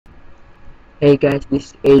Hey guys,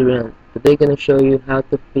 this is Adrian. Today gonna show you how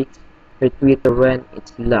to fix your Twitter when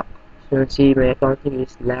it's locked. So you see my account here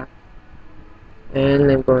is locked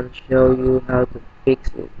and I'm gonna show you how to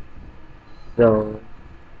fix it. So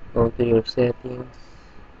go to your settings,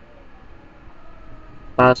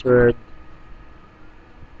 password,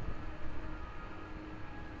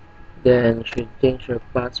 then you should change your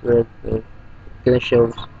password. So it's gonna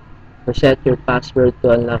show reset your password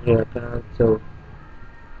to unlock your account. So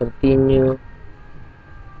continue,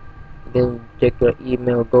 then check your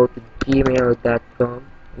email, go to gmail.com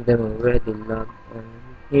and then already logged on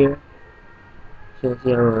here. Since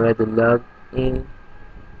you're already logged in,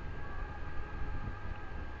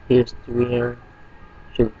 here's where you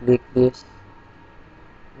should click this,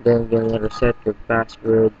 then gonna reset your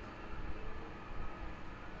password.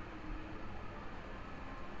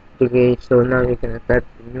 Okay, so now you can type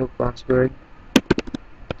the new password.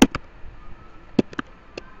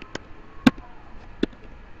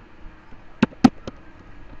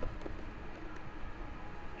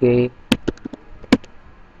 Okay,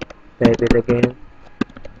 type it again,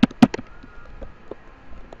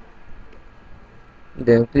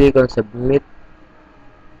 then click on submit.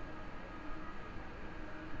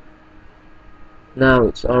 Now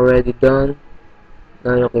it's already done.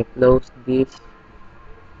 Now you can close this,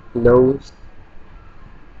 close.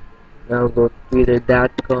 Now go to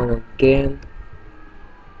twitter.com again.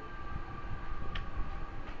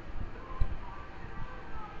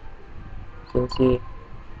 So see,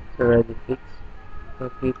 it's already fixed.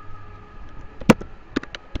 Okay,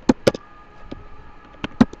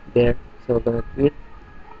 there. So gonna tweet.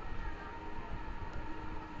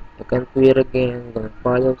 I can tweet again. Gonna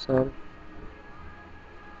follow some.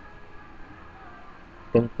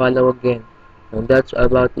 Can follow again. And that's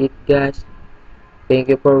about it, guys. Thank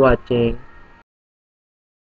you for watching.